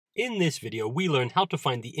In this video, we learn how to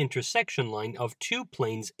find the intersection line of two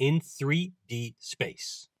planes in 3D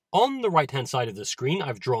space. On the right-hand side of the screen,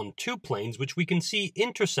 I've drawn two planes which we can see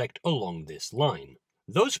intersect along this line.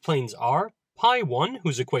 Those planes are pi1,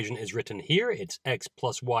 whose equation is written here, it's x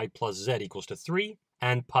plus y plus z equals to 3,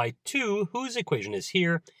 and pi2, whose equation is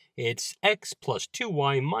here, it's x plus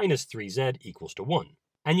 2y minus 3z equals to 1.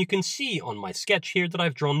 And you can see on my sketch here that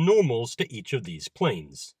I've drawn normals to each of these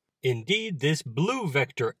planes. Indeed, this blue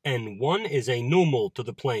vector n1 is a normal to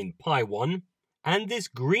the plane pi1, and this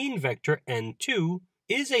green vector n2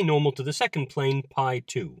 is a normal to the second plane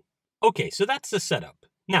pi2. Okay, so that's the setup.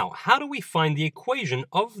 Now, how do we find the equation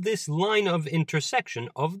of this line of intersection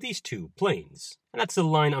of these two planes? And that's the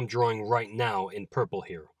line I'm drawing right now in purple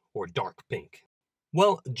here, or dark pink.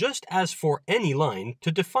 Well, just as for any line,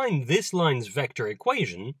 to define this line's vector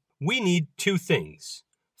equation, we need two things.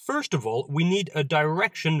 First of all, we need a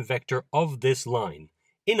direction vector of this line.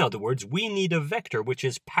 In other words, we need a vector which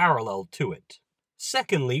is parallel to it.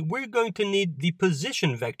 Secondly, we're going to need the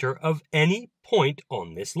position vector of any point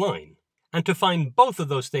on this line. And to find both of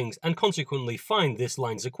those things and consequently find this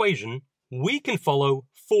line's equation, we can follow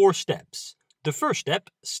 4 steps. The first step,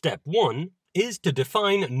 step 1, is to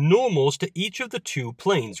define normals to each of the two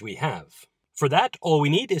planes we have. For that, all we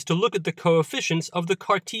need is to look at the coefficients of the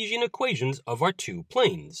Cartesian equations of our two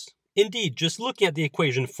planes. Indeed, just looking at the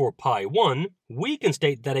equation for pi1, we can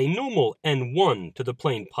state that a normal n1 to the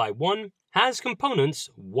plane pi1 has components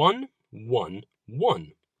 1, 1,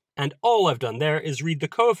 1. And all I've done there is read the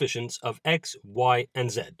coefficients of x, y,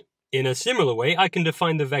 and z. In a similar way, I can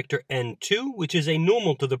define the vector n2, which is a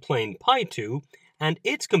normal to the plane pi2, and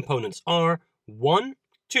its components are 1,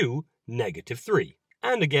 2, negative 3.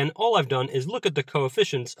 And again, all I've done is look at the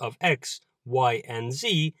coefficients of x, y, and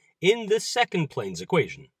z in the second plane's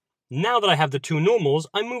equation. Now that I have the two normals,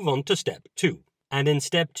 I move on to step 2. And in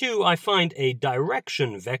step 2, I find a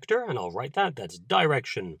direction vector, and I'll write that's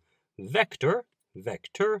direction vector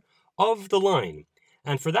of the line.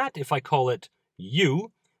 And for that, if I call it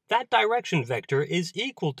u, that direction vector is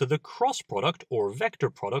equal to the cross product or vector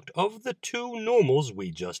product of the two normals we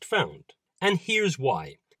just found. And here's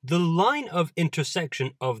why. The line of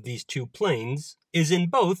intersection of these two planes is in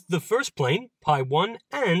both the first plane, pi1,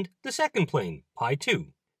 and the second plane, pi2.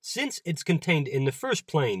 Since it's contained in the first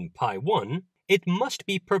plane, pi1, it must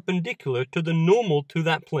be perpendicular to the normal to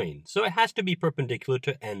that plane, so it has to be perpendicular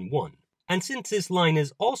to n1. And since this line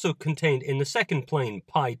is also contained in the second plane,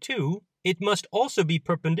 pi2, it must also be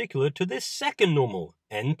perpendicular to this second normal,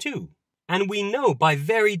 n2. And we know by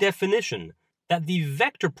very definition that the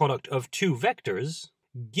vector product of two vectors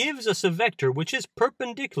gives us a vector which is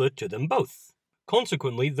perpendicular to them both.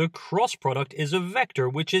 Consequently, the cross product is a vector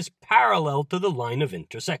which is parallel to the line of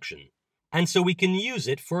intersection. And so we can use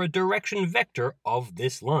it for a direction vector of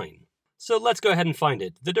this line. So let's go ahead and find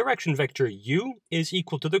it. The direction vector u is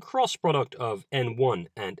equal to the cross product of n1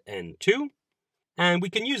 and n2. And we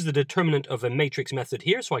can use the determinant of a matrix method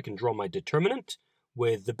here, so I can draw my determinant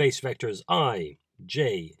with the base vectors I,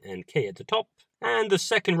 j, and k at the top. And the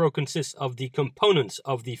second row consists of the components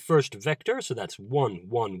of the first vector, so that's 1,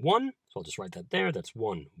 1, 1. So I'll just write that there, that's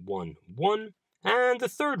 1, 1, 1. And the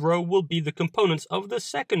third row will be the components of the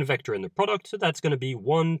second vector in the product, so that's going to be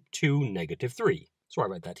 1, 2, negative 3. So I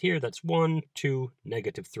write that here, that's 1, 2,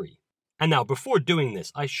 negative 3. And now, before doing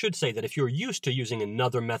this, I should say that if you're used to using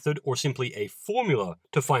another method or simply a formula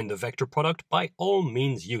to find the vector product, by all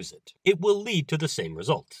means use it. It will lead to the same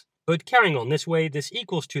result. But carrying on this way, this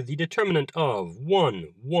equals to the determinant of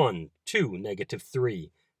 1, 1, 2, negative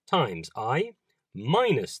 3 times I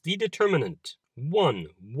minus the determinant 1,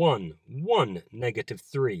 1, 1, negative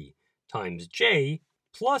 3 times j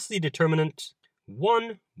plus the determinant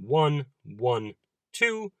 1, 1, 1,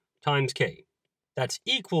 2 times k. That's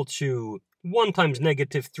equal to 1 times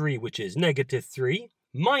negative 3, which is negative 3,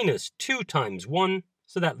 minus 2 times 1,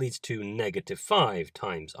 so that leads to negative 5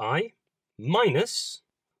 times I, minus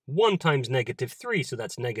 1 times negative 3, so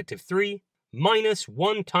that's negative 3, minus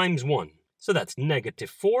 1 times 1, so that's negative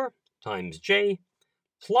 4 times j,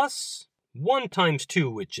 plus 1 times 2,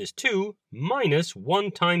 which is 2, minus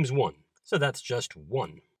 1 times 1, so that's just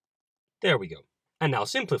 1. There we go. And now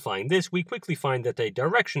simplifying this, we quickly find that a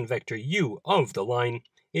direction vector u of the line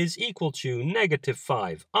is equal to negative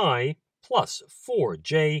 5i plus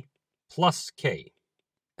 4j plus k.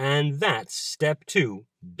 And that's step 2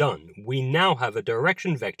 done. We now have a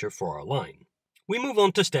direction vector for our line. We move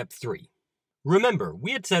on to step 3. Remember,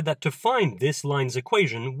 we had said that to find this line's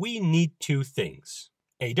equation, we need two things.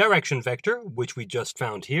 A direction vector, which we just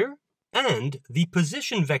found here, and the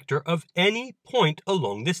position vector of any point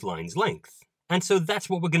along this line's length. And so that's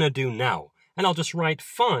what we're going to do now. And I'll just write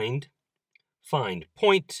find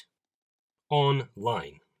point on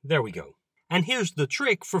line. There we go. And here's the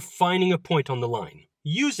trick for finding a point on the line.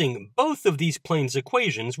 Using both of these planes'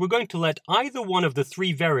 equations, we're going to let either one of the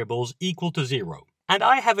three variables equal to 0. And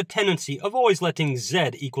I have a tendency of always letting z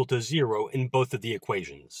equal to 0 in both of the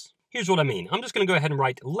equations. Here's what I mean. I'm just going to go ahead and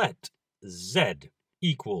write let z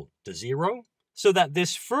equal to 0, so that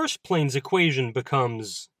this first plane's equation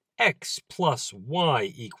becomes x plus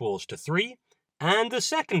y equals to 3, and the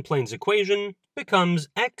second plane's equation becomes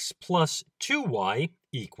x plus 2y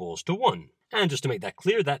equals to 1. And just to make that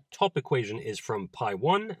clear, that top equation is from pi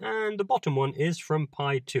 1, and the bottom one is from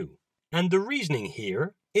pi 2. And the reasoning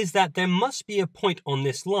here is that there must be a point on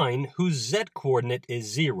this line whose z-coordinate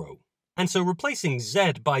is 0. And so replacing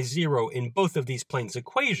z by 0 in both of these planes'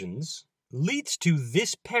 equations leads to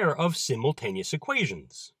this pair of simultaneous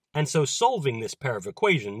equations. And so solving this pair of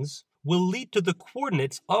equations will lead to the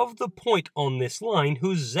coordinates of the point on this line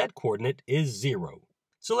whose z-coordinate is 0.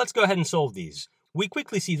 So let's go ahead and solve these. We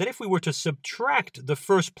quickly see that if we were to subtract the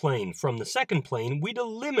first plane from the second plane, we'd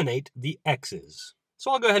eliminate the x's.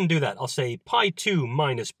 So I'll go ahead and do that. I'll say pi 2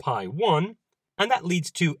 minus pi 1, and that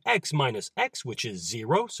leads to x minus x, which is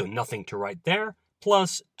 0, so nothing to write there,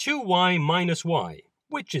 plus 2y minus y,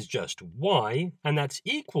 which is just y, and that's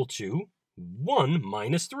equal to 1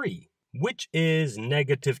 minus 3, which is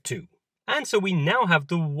negative 2. And so we now have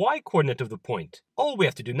the y-coordinate of the point. All we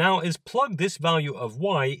have to do now is plug this value of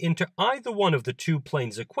y into either one of the two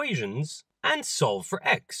planes' equations and solve for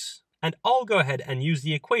x. And I'll go ahead and use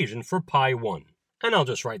the equation for pi 1. And I'll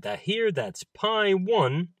just write that here. That's pi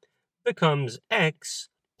 1 becomes x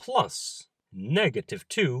plus negative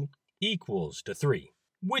 2 equals to 3,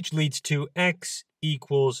 which leads to x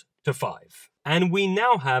equals to 5. And we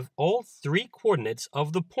now have all three coordinates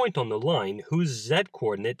of the point on the line whose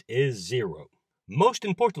z-coordinate is 0. Most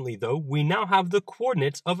importantly, though, we now have the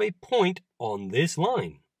coordinates of a point on this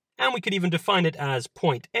line. And we could even define it as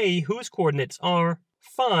point A, whose coordinates are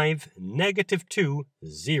 5, negative 2,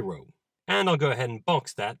 0. And I'll go ahead and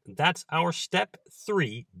box that. That's our step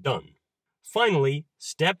 3 done. Finally,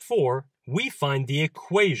 step 4, we find the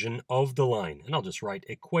equation of the line. And I'll just write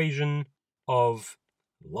equation of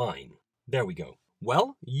line. There we go.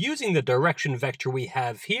 Well, using the direction vector we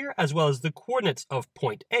have here, as well as the coordinates of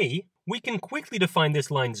point A, we can quickly define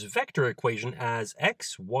this line's vector equation as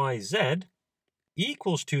x, y, z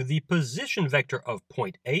equals to the position vector of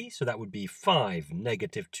point A, so that would be 5,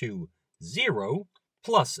 negative 2, 0,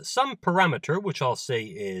 plus some parameter, which I'll say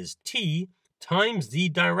is t, times the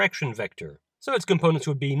direction vector. So its components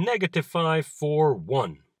would be negative 5, 4,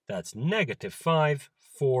 1. That's negative 5,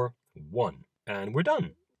 4, 1. And we're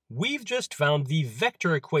done. We've just found the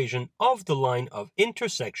vector equation of the line of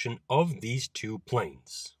intersection of these two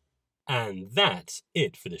planes. And that's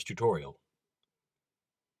it for this tutorial.